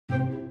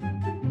Hello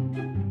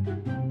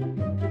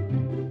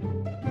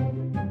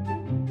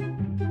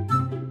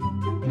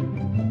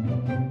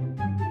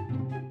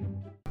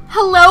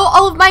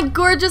all of my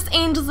gorgeous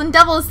angels and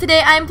devils.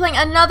 Today I am playing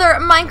another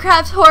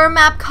Minecraft horror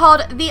map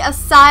called the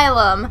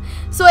Asylum.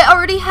 So I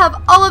already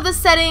have all of the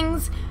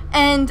settings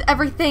and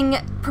everything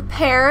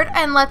prepared,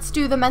 and let's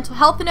do the mental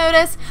health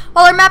notice.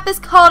 While our map is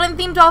called and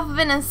themed off of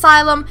an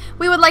asylum,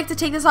 we would like to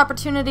take this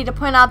opportunity to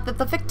point out that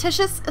the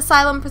fictitious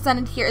asylum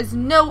presented here is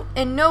in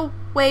no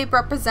way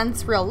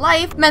represents real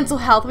life. Mental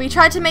health. We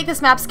tried to make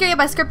this map scary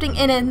by scripting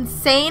in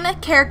insane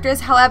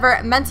characters.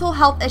 However, mental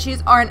health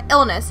issues are an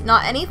illness,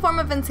 not any form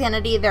of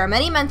insanity. There are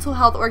many mental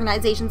health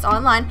organizations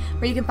online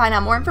where you can find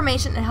out more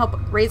information and help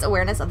raise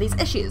awareness of these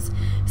issues.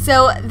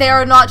 So they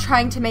are not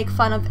trying to make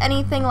fun of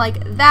anything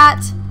like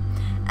that.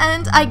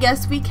 And I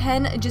guess we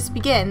can just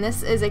begin.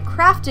 This is a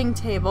crafting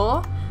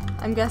table.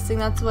 I'm guessing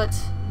that's what...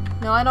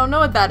 No, I don't know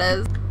what that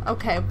is.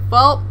 Okay,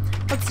 well,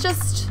 let's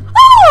just...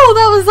 Oh,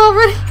 that was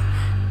already...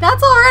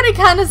 That's already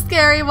kind of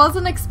scary.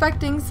 Wasn't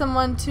expecting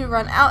someone to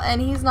run out,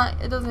 and he's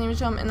not... It doesn't even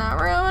show him in that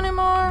room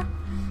anymore.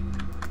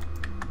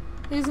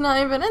 He's not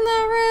even in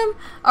that room.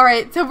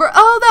 Alright, so we're...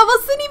 Oh, that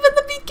wasn't even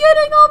the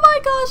beginning. Oh my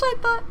gosh, I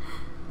thought...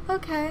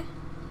 Okay.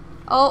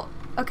 Oh,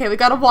 okay, we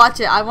gotta watch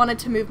it. I wanted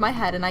to move my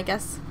head, and I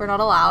guess we're not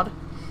allowed.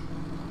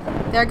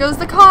 There goes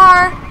the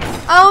car.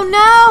 Oh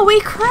no,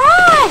 we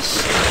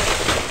crashed!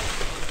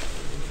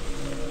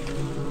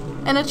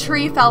 And a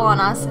tree fell on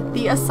us.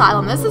 The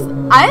asylum.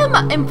 I am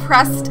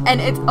impressed,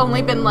 and it's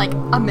only been like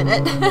a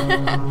minute.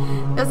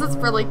 This is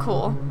really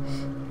cool.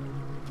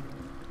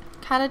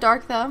 Kind of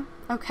dark though.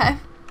 Okay.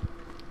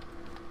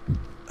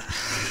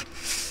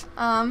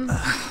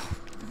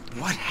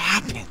 What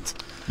happened?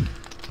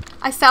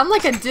 I sound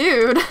like a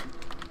dude.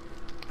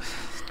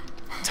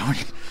 Darn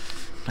it.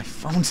 My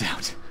phone's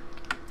out.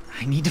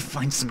 I need to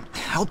find some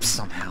help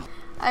somehow.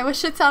 I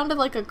wish it sounded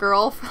like a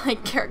girl for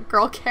like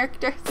girl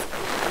characters.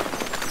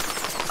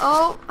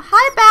 Oh,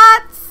 hi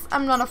bats!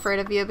 I'm not afraid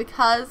of you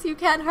because you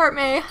can't hurt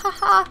me.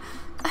 Haha.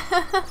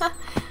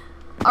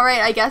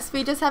 Alright, I guess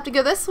we just have to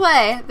go this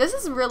way. This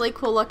is really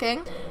cool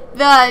looking.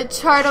 The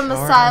Chartum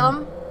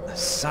Asylum.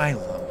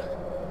 Asylum.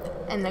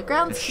 And the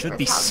groundskeeper's There should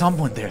be house.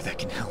 someone there that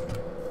can help.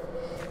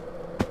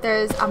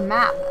 There's a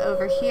map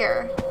over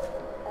here.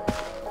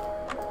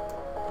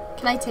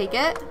 Can I take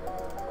it?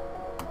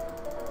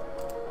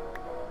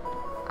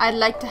 I'd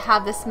like to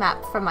have this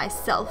map for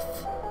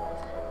myself,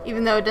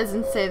 even though it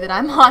doesn't say that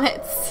I'm on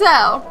it.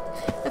 So,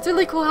 it's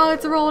really cool how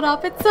it's rolled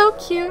up. It's so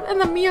cute. And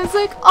the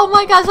music, oh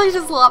my gosh, I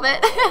just love it.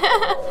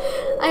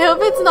 I hope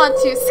it's not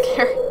too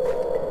scary.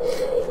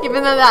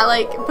 Even though that,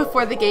 like,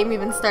 before the game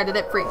even started,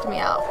 it freaked me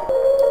out.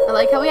 I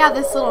like how we have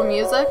this little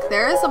music.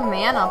 There is a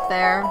man up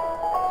there.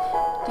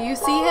 Do you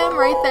see him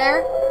right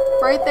there?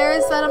 Right there,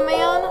 is that a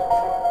man?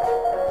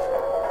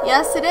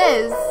 Yes, it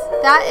is.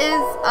 That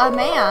is a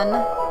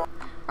man.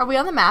 Are we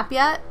on the map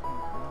yet?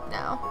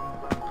 No.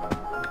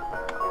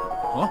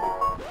 Huh?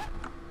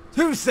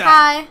 Who's that?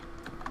 Hi.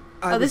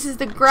 Oh, this is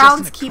the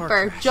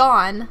groundskeeper,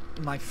 John.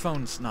 My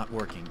phone's not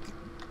working.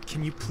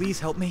 Can you please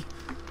help me?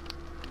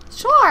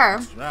 Sure.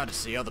 Glad to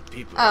see other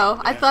people.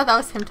 Oh, I thought that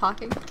was him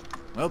talking.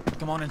 Well,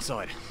 come on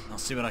inside. I'll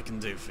see what I can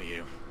do for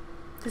you.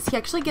 Does he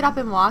actually get up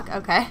and walk?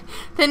 Okay.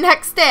 The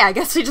next day, I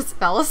guess we just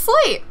fell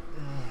asleep.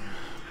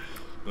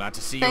 Glad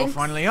to see Thanks. you're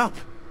finally up.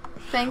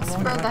 Thanks How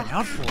long for have I the... been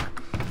out for?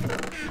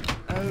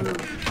 Oh,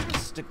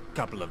 just a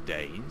couple of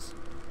days.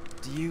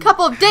 Do you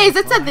Couple of days,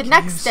 it have said the one I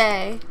can next use?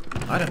 day.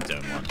 I don't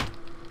own one.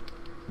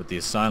 But the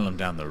asylum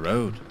down the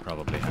road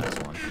probably has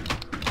one.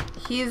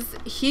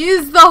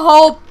 He's the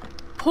whole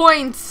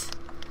point.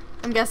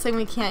 I'm guessing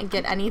we can't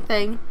get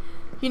anything.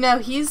 You know,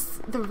 he's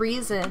the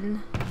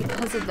reason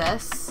because of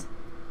this.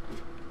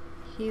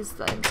 He's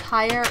the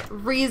entire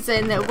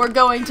reason that we're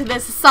going to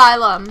this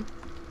asylum.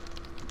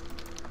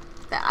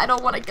 That I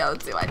don't want to go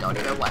to. I don't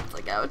even want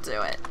to go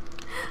to it.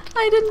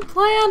 I didn't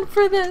plan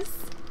for this.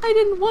 I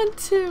didn't want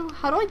to.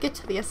 How do I get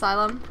to the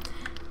asylum?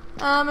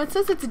 It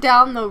says it's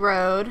down the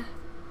road,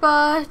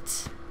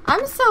 but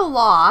I'm so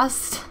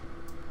lost.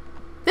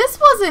 This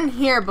wasn't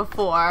here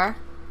before.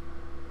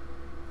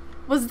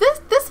 Was this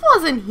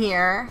wasn't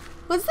here.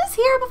 Was this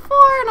here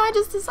before and I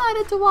just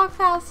decided to walk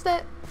past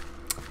it?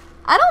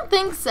 I don't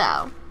think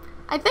so.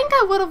 I think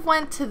I would have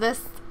went to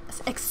this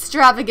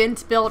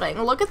extravagant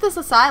building. Look at this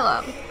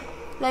asylum.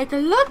 Like,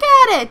 look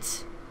at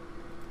it.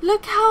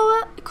 Look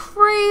how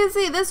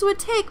crazy. This would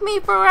take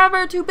me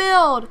forever to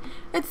build.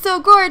 It's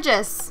so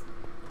gorgeous.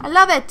 I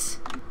love it.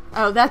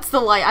 Oh, that's the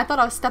light. I thought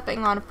I was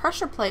stepping on a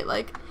pressure plate.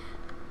 Like,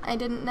 I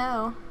didn't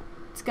know.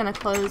 It's gonna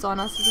close on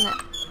us, isn't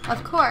it?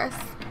 Of course.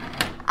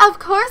 Of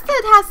course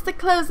it has to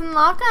close and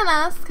lock on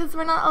us because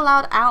we're not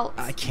allowed out.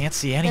 I can't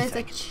see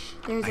anything.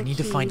 I need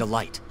to find a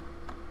light.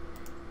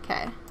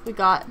 Okay, we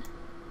got...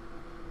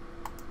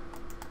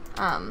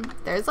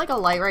 there's like a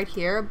light right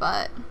here,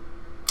 but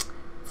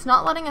it's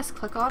not letting us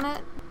click on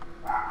it.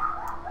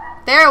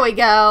 There we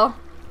go.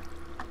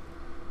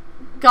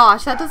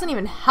 Gosh, that doesn't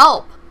even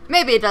help.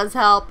 Maybe it does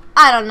help.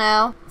 I don't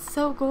know.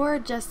 So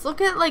gorgeous.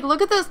 Look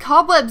at those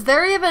cobwebs.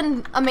 They're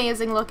even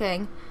amazing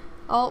looking.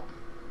 Oh.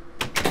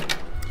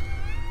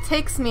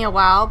 Takes me a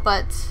while,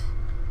 but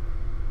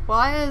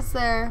why is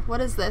there,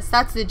 what is this?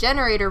 That's the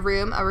generator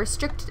room, a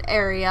restricted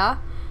area.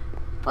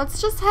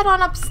 Let's just head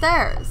on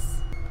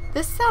upstairs.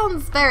 This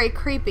sounds very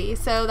creepy.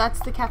 So that's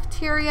the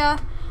cafeteria.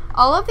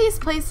 All of these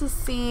places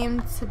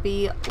seem to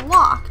be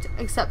locked,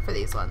 except for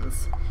these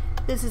ones.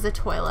 This is a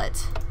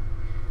toilet.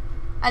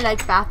 I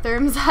like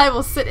bathrooms. I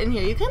will sit in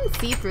here. You can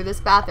see through this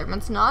bathroom.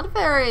 It's not a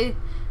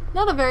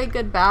very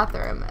good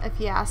bathroom, if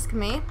you ask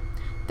me.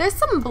 There's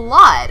some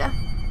blood.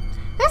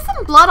 There's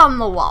some blood on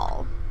the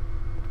wall.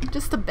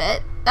 Just a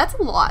bit. That's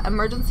a lot.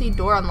 Emergency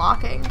door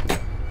unlocking.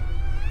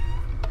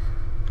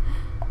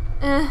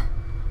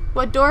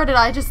 What door did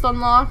I just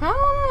unlock? I don't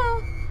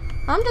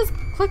know. I'm just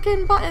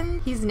clicking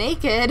buttons. He's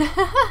naked.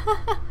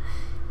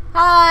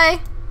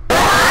 Hi.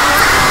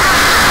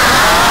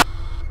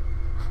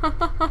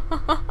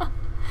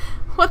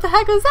 What the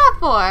heck was that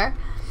for?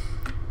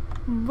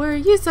 Were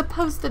you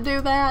supposed to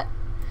do that?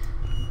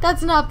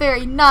 That's not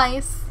very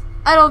nice.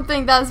 I don't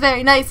think that was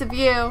very nice of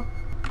you.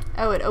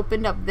 Oh, it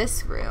opened up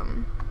this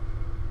room.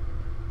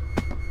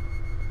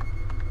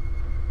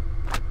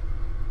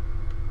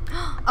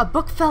 A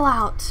book fell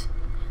out.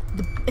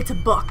 It's a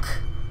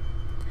book.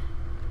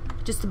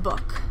 Just a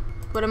book.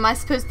 What am I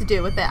supposed to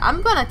do with it?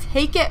 I'm gonna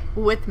take it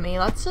with me.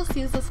 Let's just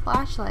use this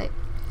flashlight.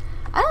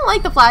 I don't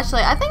like the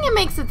flashlight. I think it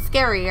makes it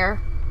scarier.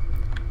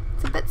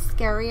 It's a bit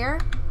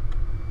scarier.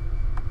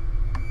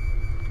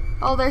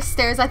 Oh, there's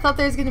stairs. I thought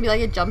there was gonna be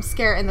like a jump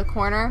scare in the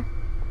corner.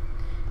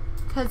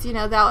 Because, you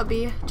know, that would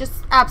be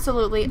just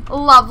absolutely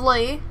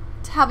lovely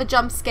to have a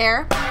jump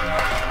scare.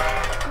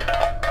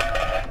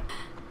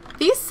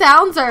 These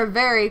sounds are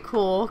very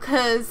cool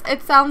because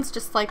it sounds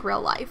just like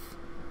real life.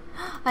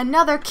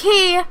 Another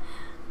key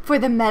for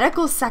the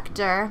medical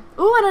sector.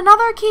 Ooh, and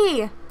another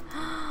key.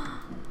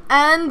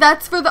 And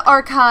that's for the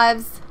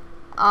archives.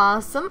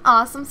 Awesome,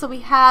 awesome. So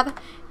we have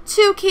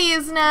 2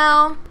 keys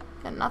now.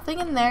 Got nothing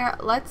in there.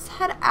 Let's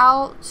head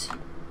out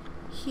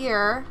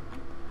here.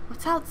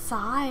 What's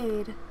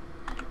outside?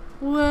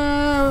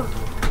 Whoa.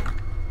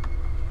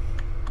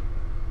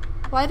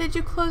 Why did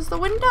you close the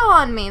window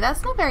on me?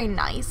 That's not very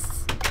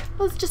nice.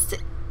 I was just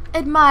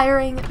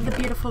admiring the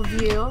beautiful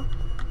view.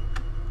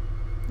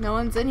 No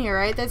one's in here,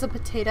 right? There's a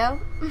potato.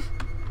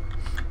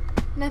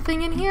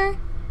 Nothing in here?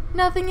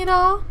 Nothing at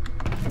all?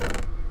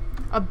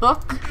 A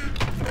book?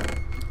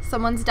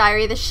 Someone's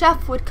diary. The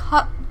chef would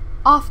cut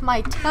off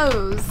my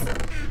toes.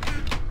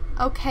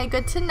 Okay,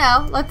 good to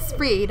know. Let's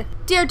read.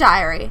 Dear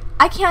diary,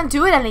 I can't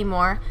do it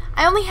anymore.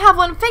 I only have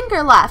 1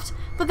 finger left,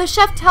 but the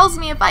chef tells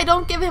me if I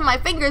don't give him my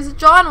fingers,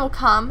 John will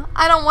come.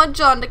 I don't want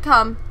John to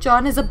come.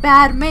 John is a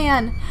bad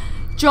man.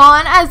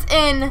 John as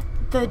in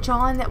the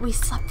John that we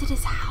slept at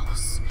his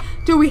house.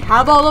 Do we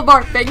have all of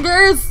our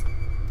fingers?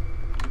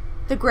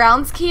 The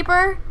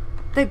groundskeeper?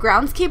 The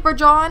groundskeeper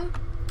John?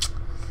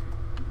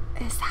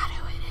 Is that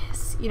who it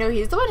is? You know,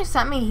 he's the one who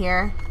sent me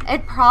here.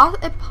 It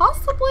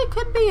possibly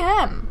could be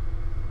him.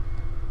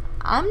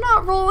 I'm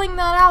not ruling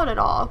that out at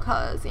all,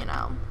 because, you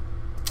know,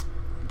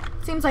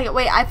 seems like it.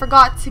 Wait, I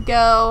forgot to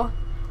go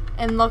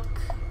and look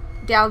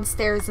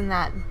downstairs in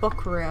that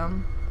book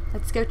room.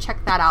 Let's go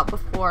check that out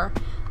before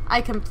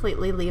I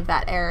completely leave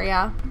that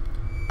area.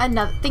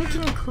 Another,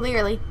 thinking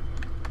clearly.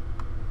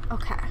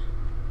 Okay.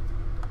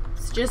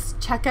 Let's just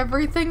check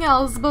everything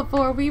else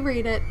before we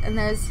read it. And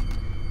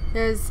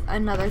there's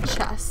another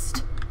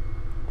chest.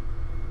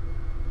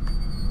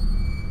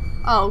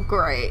 Oh,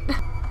 great.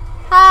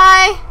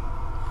 Hi!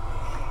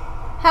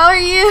 How are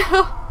you?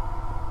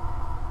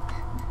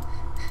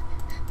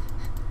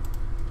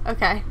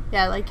 Okay,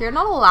 yeah, like, you're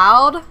not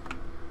allowed.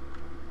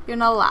 You're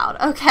not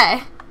allowed.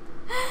 Okay.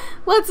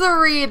 Let's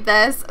read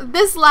this.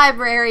 This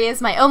library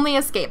is my only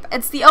escape.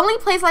 It's the only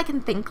place I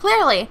can think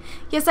clearly.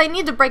 Yes, I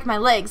need to break my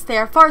legs. They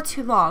are far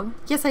too long.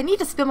 Yes, I need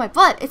to spill my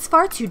blood. It's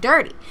far too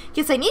dirty.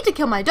 Yes, I need to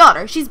kill my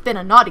daughter. She's been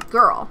a naughty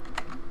girl.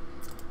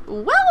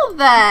 Well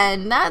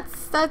then,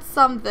 that's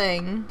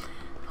something.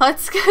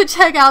 Let's go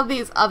check out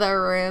these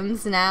other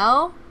rooms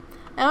now.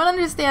 I don't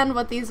understand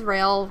what these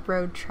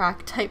railroad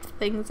track type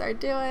things are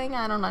doing.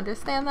 I don't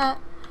understand that.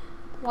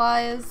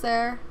 Why is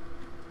there...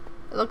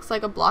 It looks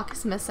like a block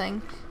is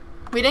missing.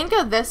 We didn't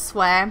go this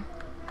way.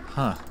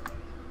 Huh.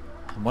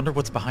 I wonder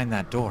what's behind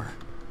that door.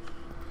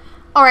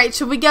 Alright,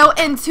 should we go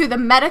into the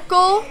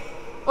medical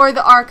or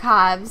the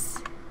archives?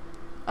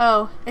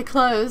 Oh, it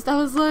closed. I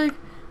was like,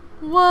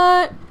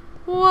 what?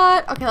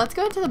 What? Okay, let's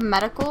go into the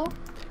medical.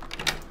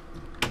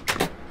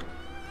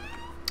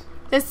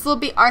 This will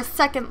be our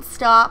second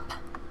stop.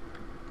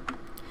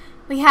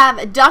 We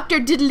have Dr.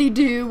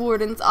 Diddly-Doo,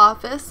 Warden's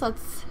office.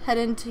 Let's head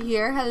into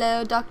here.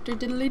 Hello, Dr.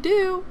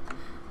 Diddly-Doo.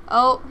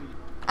 Oh,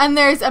 and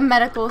there's a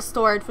medical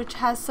storage which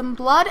has some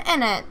blood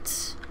in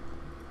it.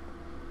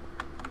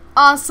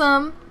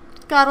 Awesome.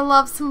 Gotta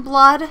love some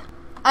blood.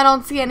 I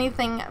don't see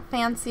anything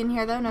fancy in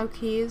here though. No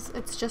keys.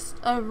 It's just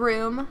a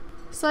room.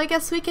 So I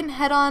guess we can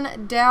head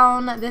on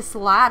down this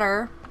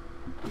ladder.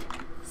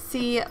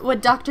 see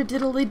what Dr.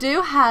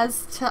 Diddly-Doo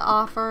has to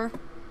offer.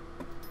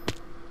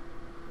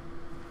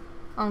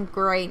 Oh,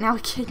 great. Now we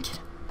can't get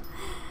up.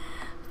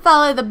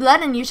 Follow the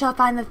blood and you shall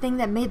find the thing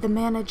that made the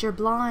manager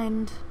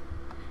blind.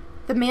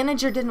 The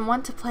manager didn't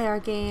want to play our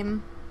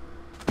game.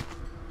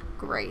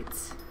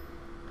 Great.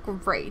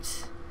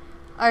 Great.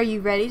 Are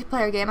you ready to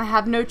play our game? I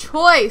have no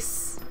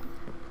choice.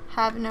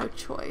 Have no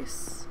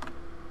choice.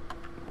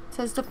 It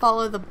says to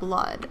follow the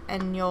blood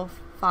and you'll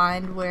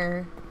find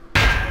where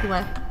he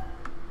went.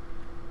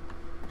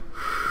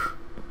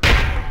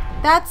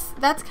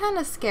 That's kind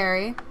of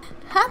scary.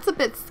 That's a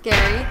bit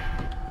scary.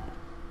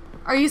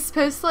 Are you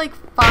supposed to like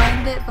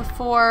find it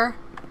before?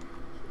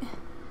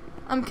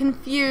 I'm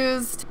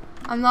confused.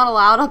 I'm not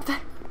allowed up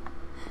there.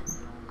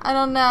 I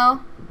don't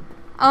know.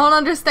 I don't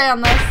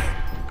understand this.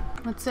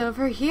 What's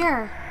over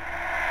here?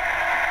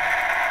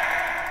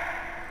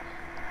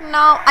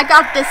 No, I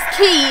got this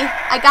key.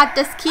 I got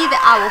this key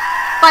that I will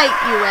fight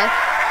you with.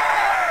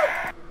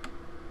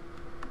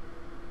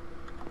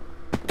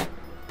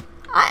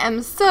 I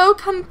am so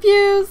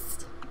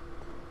confused.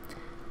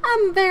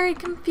 I'm very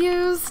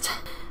confused.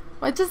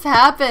 What just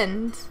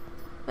happened?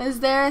 Is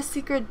there a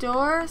secret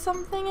door or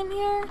something in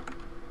here?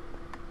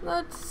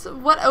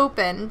 What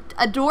opened?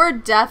 A door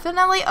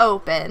definitely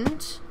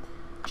opened.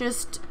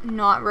 Just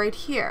not right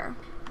here.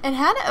 It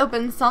had to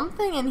open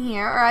something in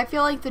here, or I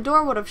feel like the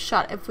door would have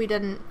shut if we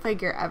didn't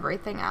figure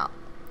everything out.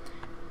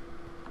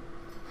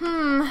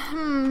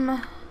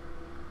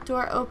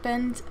 Door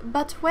opened,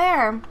 but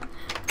where?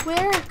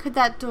 Where could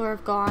that door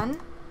have gone?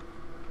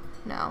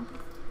 No.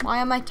 Why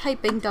am I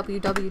typing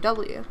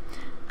www?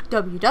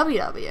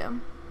 www.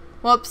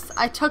 Whoops,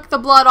 I took the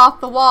blood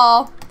off the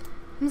wall.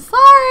 I'm sorry,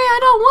 I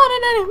don't want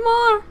it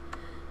anymore.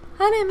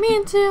 I didn't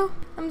mean to.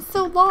 I'm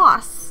so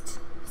lost.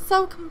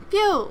 So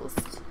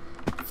confused.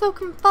 So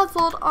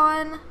confuzzled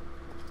on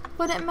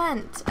what it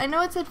meant. I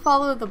know it said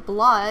follow the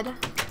blood.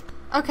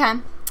 Okay.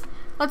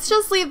 Let's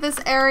just leave this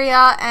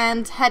area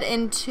and head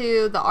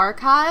into the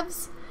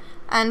archives.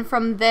 And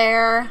from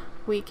there,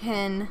 we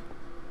can,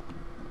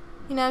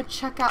 you know,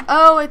 check out.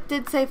 Oh, it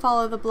did say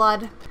follow the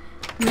blood.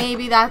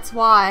 Maybe that's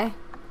why.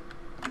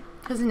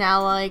 Because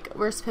now, like,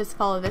 we're supposed to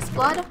follow this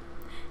blood.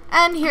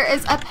 And here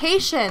is a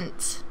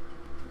patient.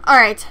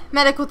 Alright,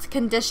 medical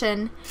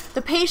condition.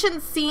 The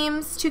patient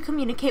seems to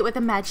communicate with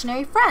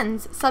imaginary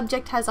friends.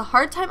 Subject has a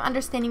hard time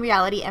understanding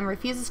reality and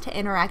refuses to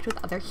interact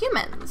with other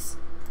humans.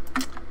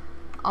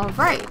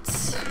 Alright.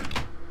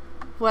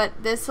 What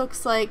this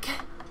looks like.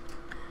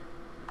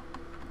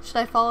 Should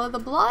I follow the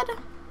blood?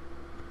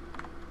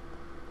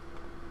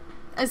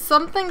 Is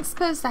something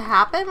supposed to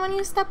happen when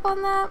you step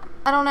on that?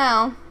 I don't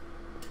know.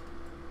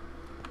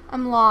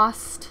 I'm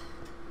lost.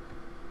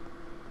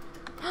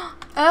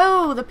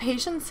 Oh, the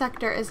patient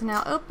sector is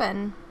now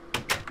open.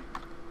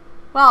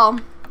 Well,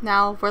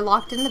 now we're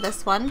locked into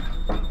this one.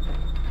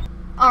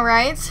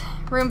 Alright,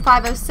 room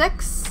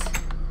 506.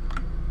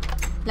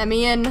 Let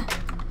me in.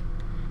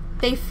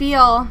 They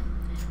feel.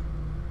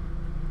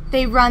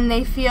 They run,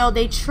 they feel,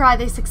 they try,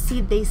 they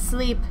succeed, they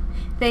sleep.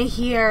 They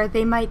hear,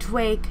 they might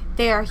wake.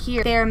 They are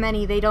here, they are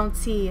many, they don't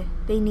see.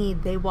 They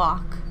need, they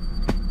walk.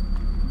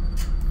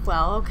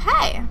 Well,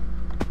 okay.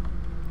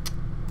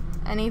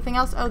 Anything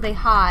else? Oh, they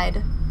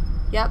hide.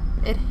 Yep,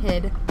 it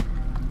hid.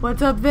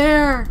 What's up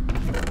there?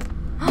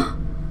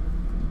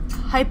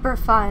 Hyper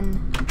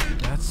fun.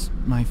 That's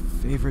my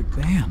favorite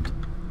band.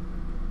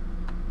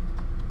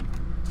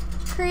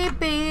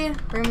 Creepy.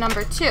 Room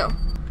number 2.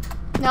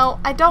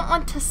 No, I don't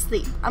want to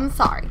sleep. I'm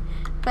sorry,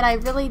 but I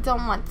really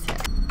don't want to.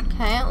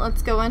 Okay,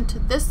 let's go into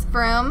this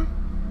room.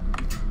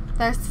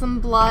 There's some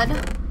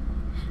blood.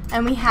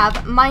 And we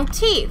have my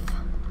teeth.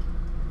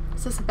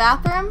 Is this a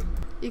bathroom?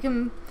 You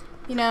can,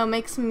 you know,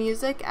 make some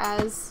music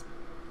as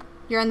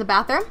you're in the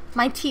bathroom.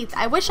 My teeth.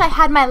 I wish I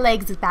had my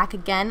legs back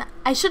again.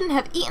 I shouldn't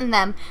have eaten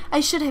them. I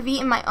should have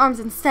eaten my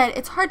arms instead.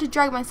 It's hard to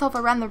drag myself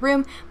around the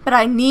room, but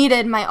I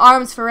needed my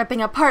arms for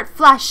ripping apart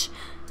flesh.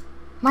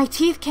 My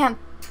teeth can't.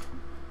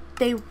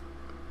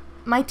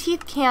 My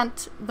teeth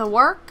can't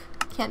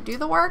do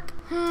the work.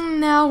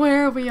 Now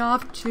where are we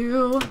off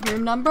to?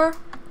 Room number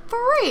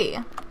 3.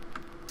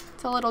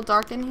 It's a little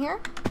dark in here.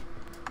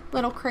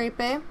 Little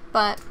creepy,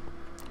 but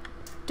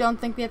don't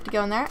think we have to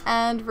go in there.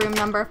 And room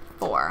number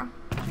 4.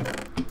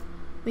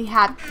 We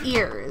have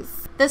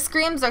ears. The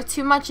screams are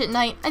too much at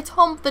night. I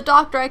told the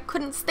doctor I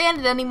couldn't stand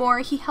it anymore.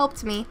 He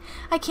helped me.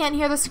 I can't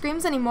hear the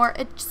screams anymore.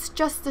 It's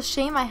just a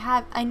shame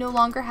I no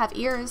longer have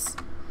ears.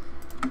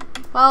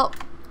 Well,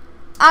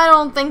 I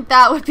don't think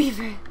that would be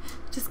very...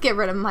 Just get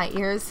rid of my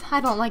ears. I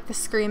don't like the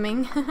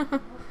screaming.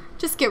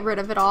 Just get rid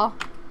of it all.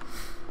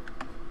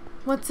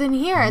 What's in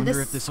here? I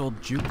wonder if this old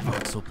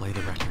jukebox will play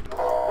the record.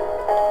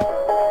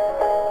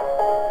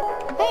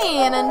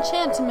 Hey, an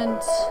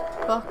enchantment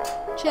book.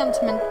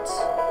 Enchantment.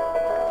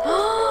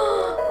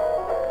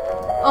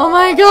 Oh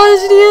my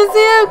gosh, do you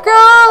see him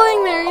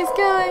crawling? There he's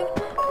going.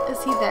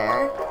 Is he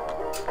there?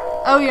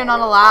 Oh, you're not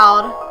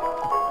allowed.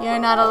 You're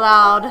not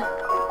allowed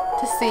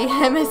to see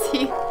him as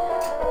he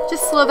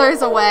just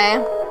slithers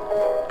away.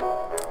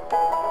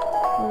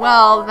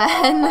 Well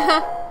then.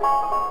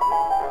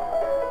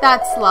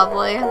 That's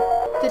lovely.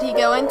 Did he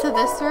go into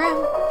this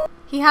room?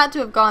 He had to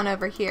have gone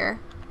over here.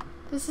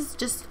 This is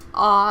just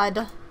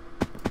odd.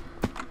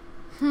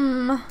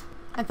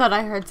 I thought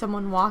I heard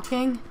someone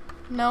walking.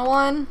 No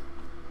one?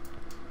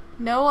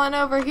 No one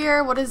over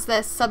here? What is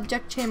this?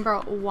 Subject chamber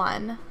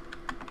 1.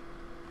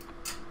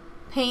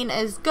 Pain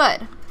is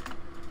good.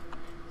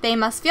 They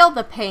must feel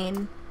the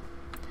pain.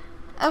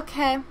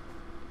 Okay.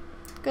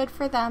 Good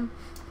for them.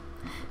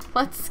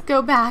 Let's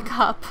go back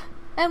up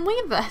and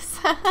leave this.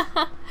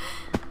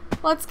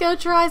 Let's go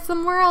try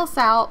somewhere else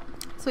out.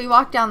 So we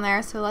walked down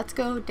there, so let's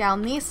go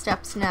down these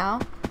steps now.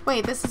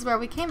 Wait, this is where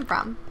we came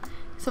from.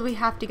 So we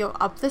have to go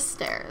up the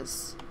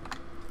stairs.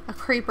 A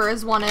creeper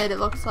is wanted, it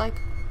looks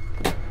like.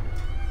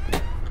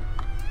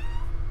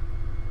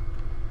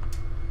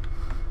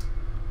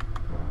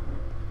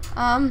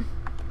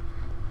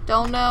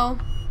 Don't know.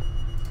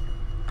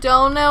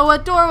 Don't know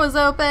what door was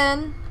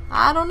open.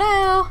 I don't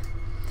know.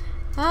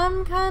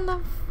 I'm kind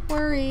of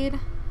worried.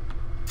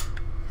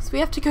 So we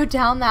have to go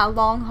down that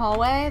long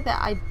hallway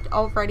that I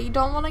already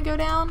don't want to go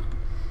down.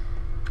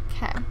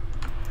 Okay.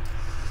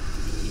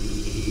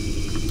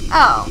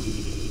 Oh.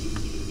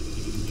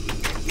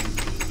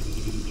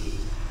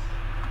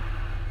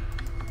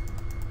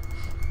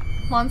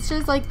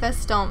 Monsters like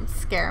this don't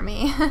scare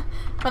me.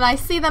 When I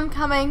see them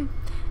coming,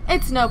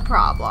 it's no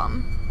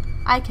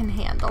problem. I can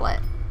handle it.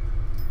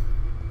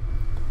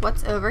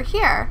 What's over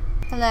here?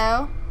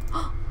 Hello?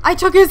 I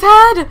took his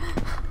head!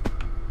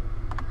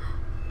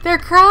 They're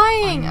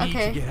crying! I need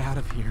okay. to get out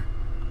of here.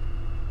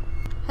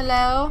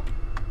 Hello?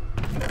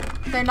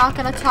 They're not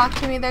gonna talk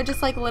to me. They're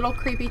just like little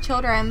creepy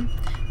children.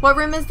 What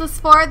room is this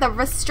for? The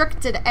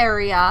restricted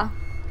area.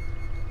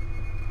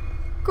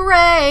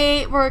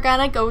 Great! We're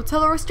gonna go to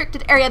the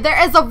restricted area.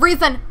 There is a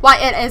reason why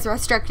it is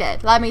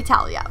restricted. Let me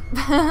tell you.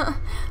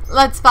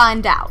 Let's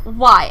find out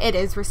why it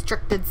is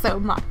restricted so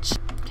much.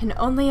 Can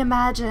only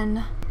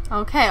imagine.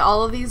 Okay,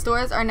 all of these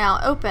doors are now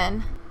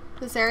open.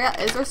 This area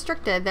is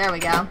restricted. There we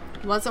go.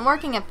 Wasn't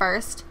working at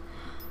first.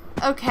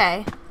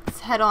 Okay,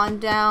 let's head on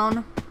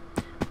down.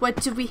 What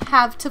do we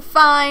have to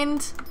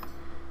find?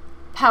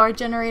 Power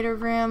generator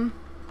room.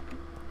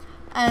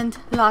 And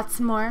lots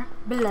more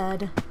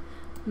blood.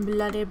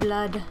 Bloody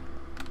blood.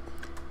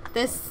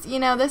 This, you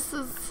know, this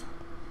is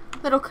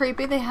a little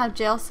creepy. They have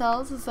jail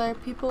cells. Is there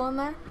people in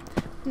there?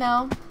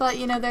 No, but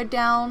you know, they're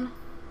down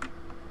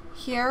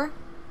here.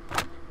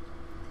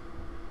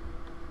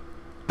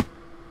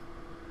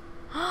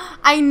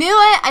 I knew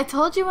it! I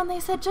told you when they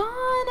said John,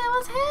 it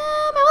was him!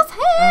 It was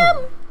him!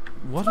 Oh,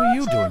 what are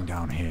you doing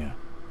down here?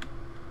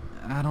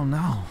 I don't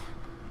know.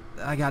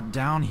 I got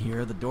down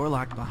here, the door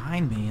locked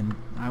behind me, and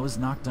I was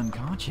knocked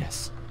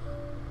unconscious.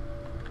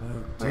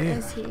 Oh dear. Where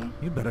is he?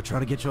 You'd better try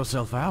to get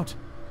yourself out.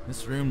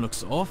 This room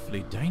looks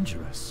awfully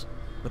dangerous.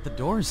 But the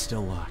door is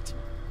still locked.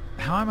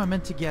 How am I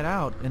meant to get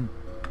out, and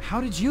how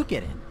did you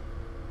get in?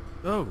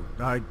 Oh,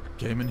 I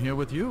came in here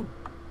with you.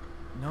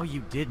 No,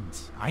 you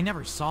didn't. I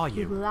never saw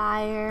you. You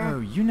liar. Oh,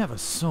 you never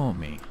saw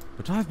me.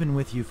 But I've been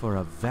with you for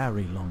a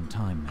very long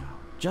time now.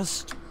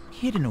 Just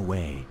hidden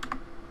away.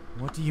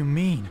 What do you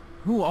mean?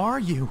 Who are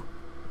you?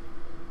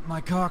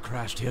 My car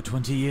crashed here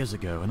 20 years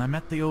ago, and I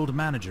met the old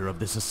manager of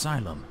this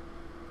asylum.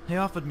 He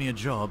offered me a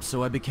job,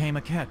 so I became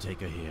a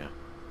caretaker here.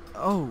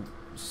 Oh,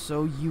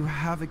 so you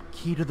have a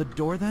key to the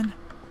door then?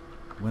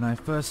 When I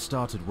first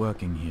started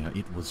working here,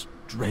 it was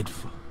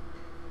dreadful.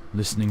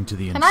 Listening to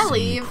the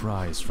insane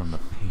cries from the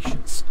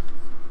patients.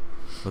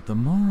 But the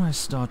more I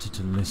started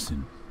to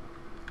listen,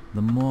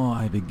 the more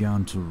I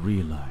began to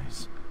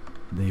realize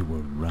they were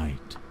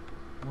right.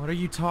 What are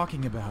you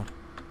talking about?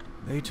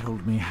 They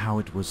told me how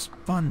it was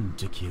fun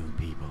to kill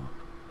people,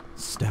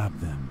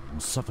 stab them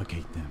or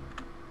suffocate them.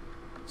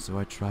 So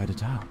I tried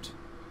it out.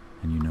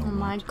 And you know what? Oh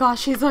my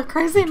gosh, he's a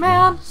crazy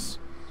man.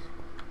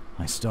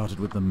 I started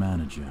with the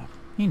manager.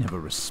 He never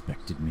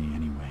respected me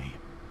anyway.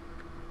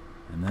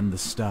 And then the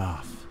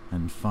staff,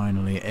 and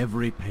finally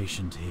every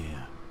patient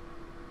here.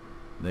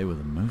 They were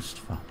the most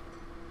fun.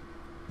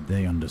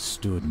 They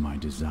understood my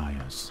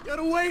desires. Get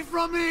away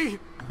from me!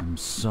 I'm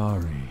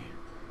sorry.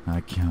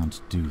 I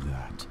can't do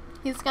that.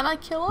 He's gonna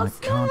kill us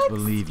I can't next.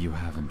 believe you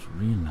haven't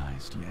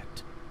realized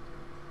yet.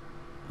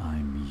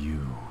 I'm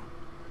you.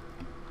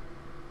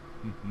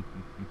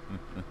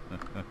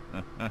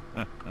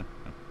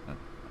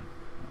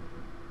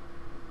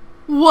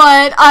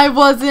 What? I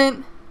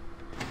wasn't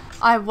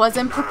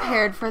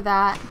prepared for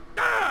that.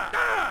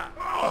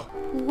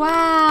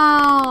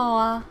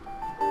 Wow.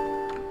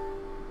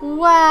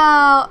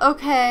 Wow.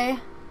 Okay.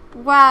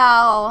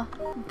 Wow.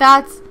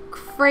 That's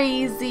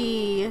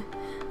crazy.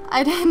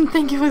 I didn't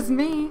think it was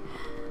me.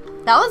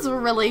 That was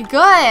really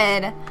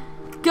good.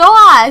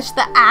 Gosh,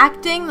 the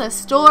acting, the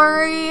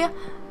story,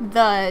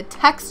 the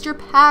texture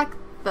pack,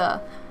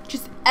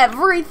 just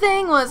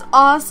everything was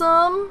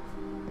awesome.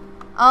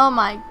 Oh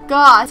my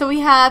god. So we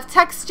have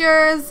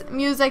textures,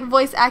 music,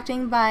 voice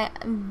acting by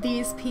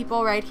these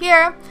people right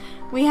here.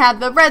 We have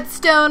the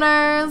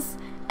Redstoners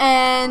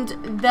and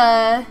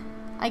the,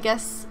 I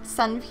guess,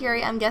 Sun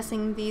Fury. I'm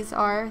guessing these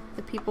are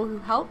the people who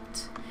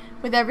helped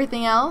with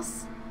everything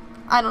else.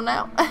 I don't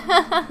know.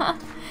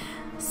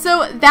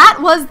 So that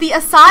was the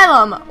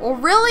Asylum.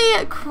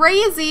 Really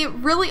crazy,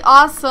 really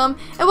awesome.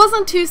 It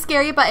wasn't too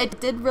scary, but it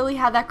did really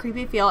have that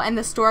creepy feel, and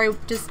the story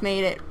just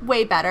made it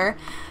way better.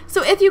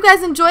 So if you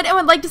guys enjoyed and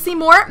would like to see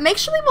more, make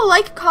sure to leave a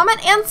like,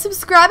 comment, and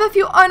subscribe if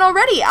you aren't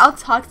already. I'll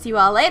talk to you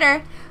all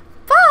later.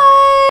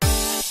 Bye!